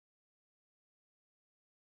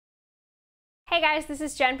Hey guys, this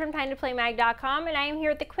is Jen from TimeToPlayMag.com and I am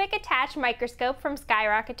here with the quick attach microscope from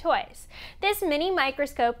Skyrocket Toys. This mini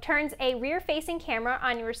microscope turns a rear-facing camera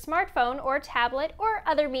on your smartphone or tablet or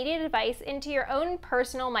other media device into your own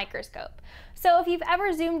personal microscope. So if you've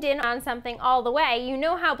ever zoomed in on something all the way, you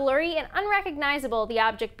know how blurry and unrecognizable the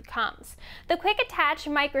object becomes. The quick attach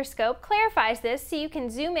microscope clarifies this so you can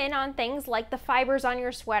zoom in on things like the fibers on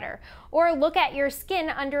your sweater, or look at your skin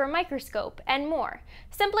under a microscope, and more.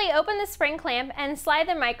 Simply open the spring clamp and slide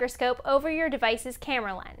the microscope over your device's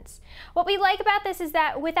camera lens. What we like about this is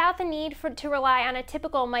that without the need to rely on a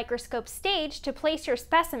typical microscope stage to place your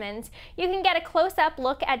specimens, you can get a close-up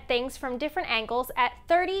look at things from different angles at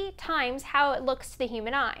 30 times how it looks to the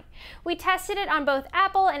human eye. We tested it on both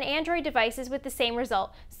Apple and Android devices with the same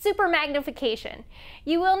result: super magnification.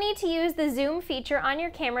 You will need to use the zoom feature on your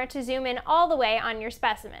camera to zoom in all the way on your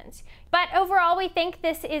specimens. But overall, we think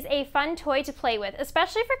this is a fun toy to play with,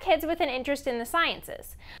 especially for kids with an interest in the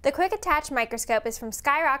sciences. The quick attach microscope is from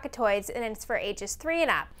Skyrocket Toys and it's for ages 3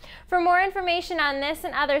 and up. For more information on this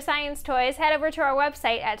and other science toys, head over to our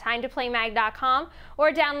website at TimeToPlayMag.com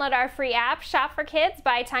or download our free app, Shop for Kids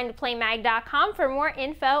by TimeToPlayMag.com, for more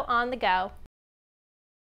info on the go.